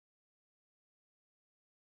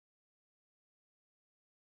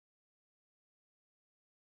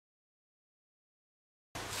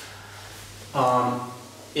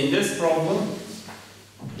In this problem,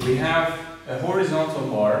 we have a horizontal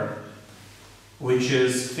bar which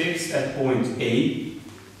is fixed at point A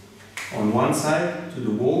on one side to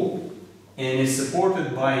the wall and is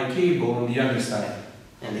supported by a cable on the other side.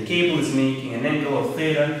 And the cable is making an angle of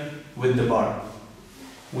theta with the bar.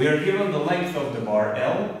 We are given the length of the bar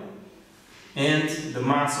L and the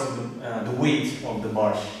mass of the weight of the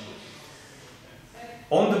bar.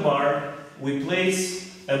 On the bar, we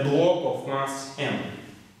place a block of mass M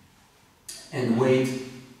and weight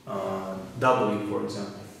W, for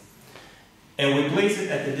example. And we place it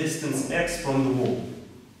at the distance x from the wall.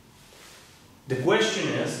 The question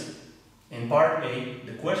is, in part A,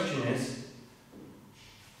 the question is,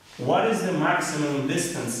 what is the maximum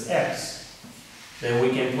distance x that we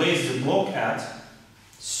can place the block at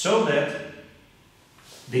so that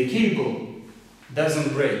the cable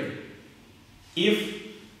doesn't break if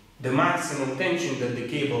the maximum tension that the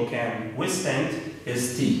cable can withstand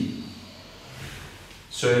is T.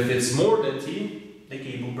 So if it's more than T, the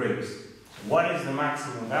cable breaks. What is the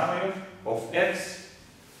maximum value of x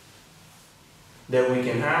that we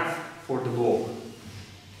can have for the block?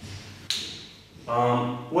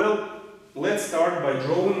 Well, let's start by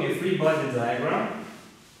drawing a free body diagram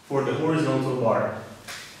for the horizontal bar.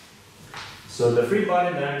 So the free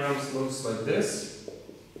body diagram looks like this.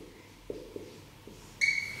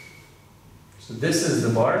 So this is the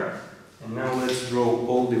bar, and now let's draw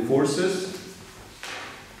all the forces.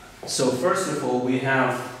 So first of all, we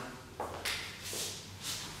have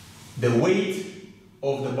the weight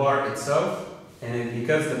of the bar itself, and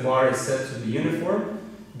because the bar is set to be uniform,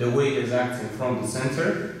 the weight is acting from the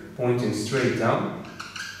center, pointing straight down.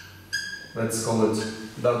 Let's call it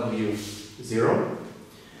W0.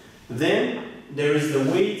 Then there is the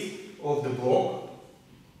weight of the block,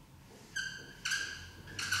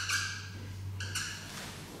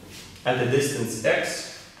 at the distance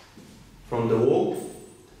x from the wall.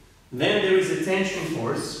 Then there is a tension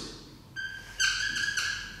force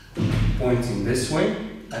pointing this way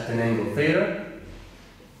at an angle theta.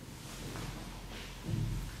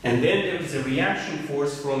 And then there is a reaction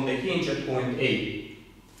force from the hinge at point A.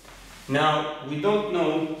 Now, we don't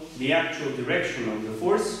know the actual direction of the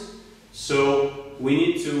force, so we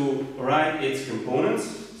need to write its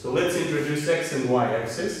components. So let's introduce x and y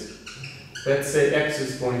axis. Let's say x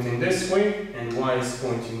is pointing this way and y is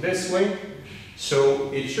pointing this way.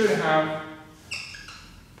 So it should have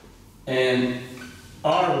an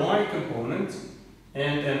ry component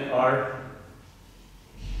and an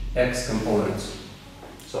rx component.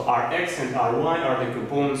 So Rx and Ry are the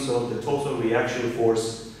components of the total reaction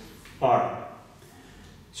force R.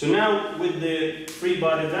 So now with the free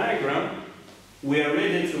body diagram, we are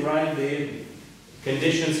ready to write the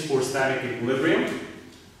conditions for static equilibrium.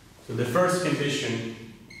 So the first condition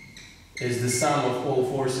is the sum of all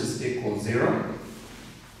forces equals 0.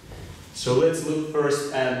 So let's look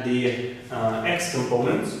first at the x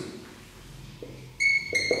component.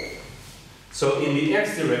 So in the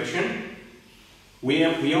x direction, we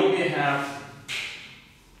only have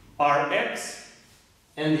Rx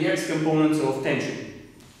and the x component of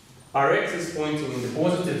tension. Rx is pointing in the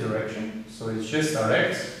positive direction, so it's just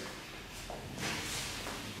Rx.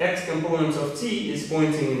 X component of T is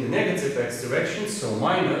pointing in the negative x direction, so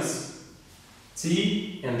minus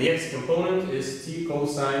T, and the x component is T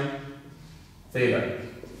cosine theta.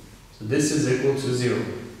 So this is equal to 0.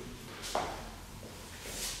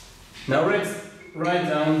 Now let's write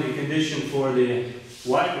down the condition for the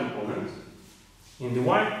y component. In the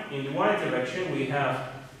y direction, we have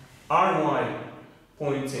Ry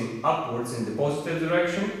pointing upwards in the positive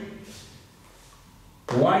direction.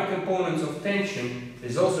 Y component of tension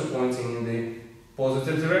is also pointing in the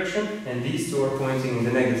positive direction, and these two are pointing in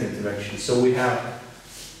the negative direction. So we have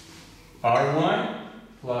Ry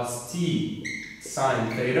plus T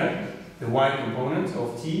sine theta, the y component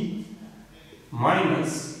of T,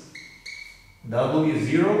 minus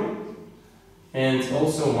W0 and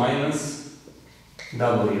also minus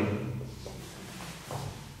W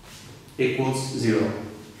equals 0.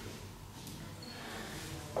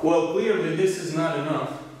 Well, clearly this is not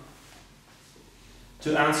enough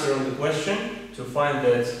to answer on the question to find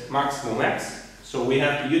that maximum x. So we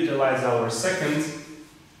have to utilize our second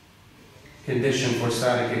condition for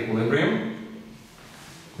static equilibrium.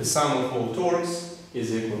 The sum of all torques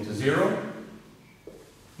is equal to 0.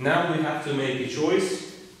 Now we have to make a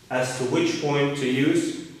choice as to which point to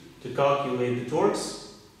use to calculate the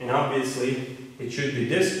torques, and obviously it should be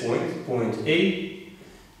this point, point A,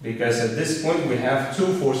 because at this point we have two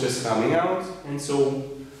forces coming out, and so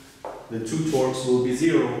the two torques will be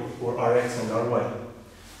 0 for Rx and Ry.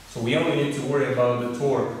 So we only need to worry about the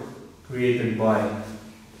torque created by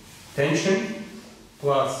tension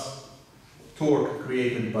plus torque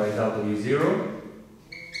created by W0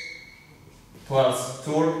 plus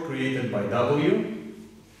torque created by W,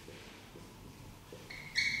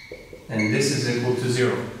 and this is equal to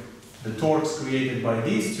 0. The torques created by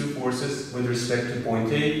these two forces with respect to point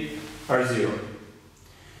A are 0.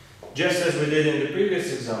 Just as we did in the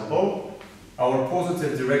previous example, our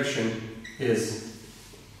positive direction is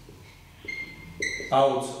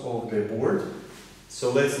out of the board.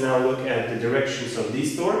 So let's now look at the directions of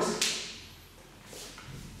these torques.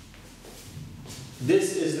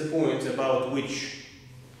 This is the point about which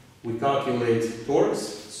we calculate torques.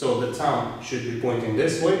 So the thumb should be pointing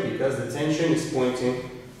this way because the tension is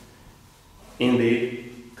pointing in the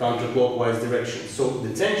counterclockwise direction. So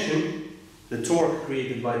the tension, the torque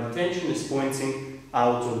created by the tension is pointing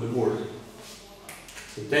out of the board.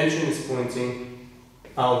 So tension is pointing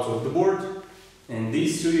out of the board, and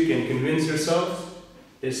these two, you can convince yourself,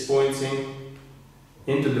 is pointing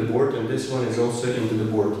into the board, and this one is also into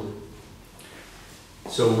the board.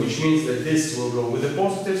 So which means that this will go with a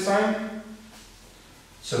positive sign.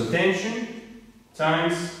 So tension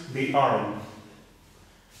times the arm.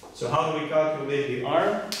 So how do we calculate the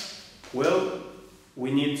arm? Well,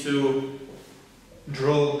 we need to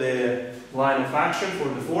draw the line of action for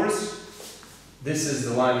the force. This is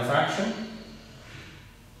the line of action.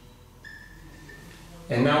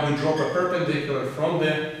 And now we drop a perpendicular from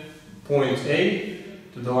the point A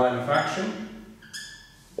to the line of action.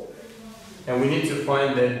 And we need to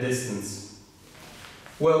find that distance.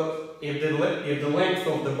 Well, if the length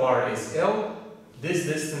of the bar is L, this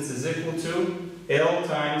distance is equal to L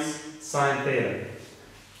times sine theta.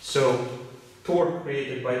 So torque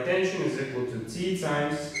created by tension is equal to T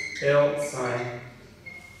times L sine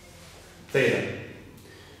theta.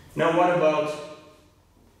 Now what about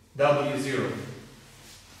W0?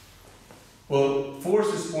 Well, force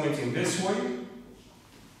is pointing this way.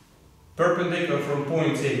 Perpendicular from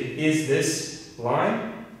point A is this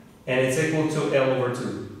line, and it's equal to L over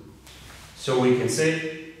 2. So we can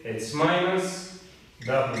say it's minus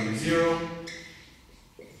W0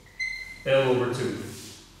 L over 2.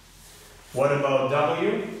 What about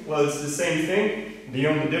W? Well, it's the same thing. The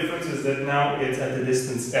only difference is that now it's at the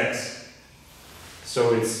distance x.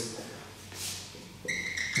 So it's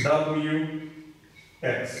Wx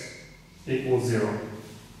equals 0.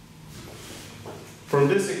 From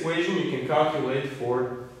this equation, you can calculate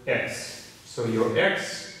for x. So your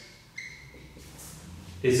x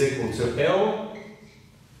is equal to L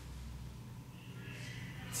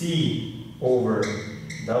T over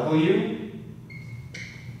W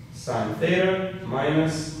sine theta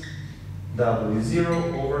minus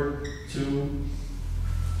W0 over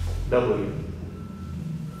 2W.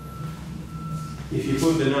 If you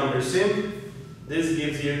put the numbers in, this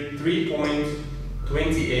gives you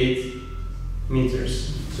 3.28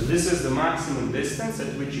 meters. So this is the maximum distance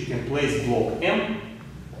at which you can place block M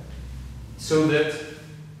so that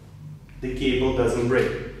the cable doesn't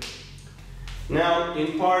break. Now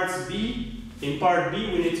in part B we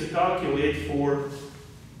need to calculate for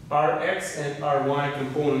Rx and Ry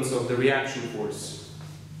components of the reaction force.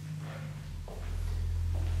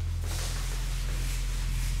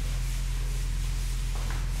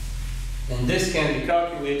 And this can be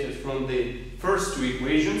calculated from the first two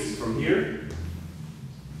equations from here.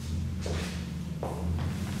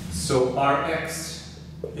 So Rx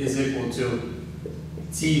is equal to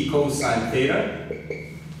T cosine theta.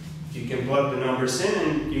 You can plug the numbers in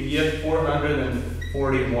and you get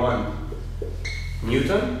 441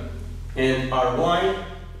 Newton. And Ry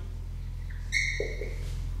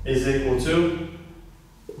is equal to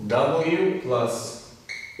W plus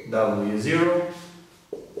W0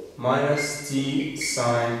 minus T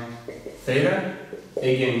sine theta.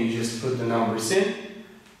 Again, you just put the numbers in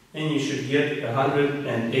and you should get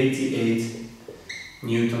 188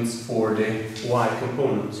 newtons for the Y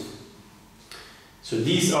component. So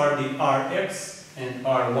these are the Rx and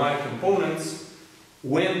Ry components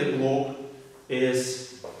when the block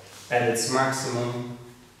is at its maximum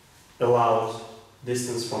allowed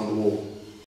distance from the wall.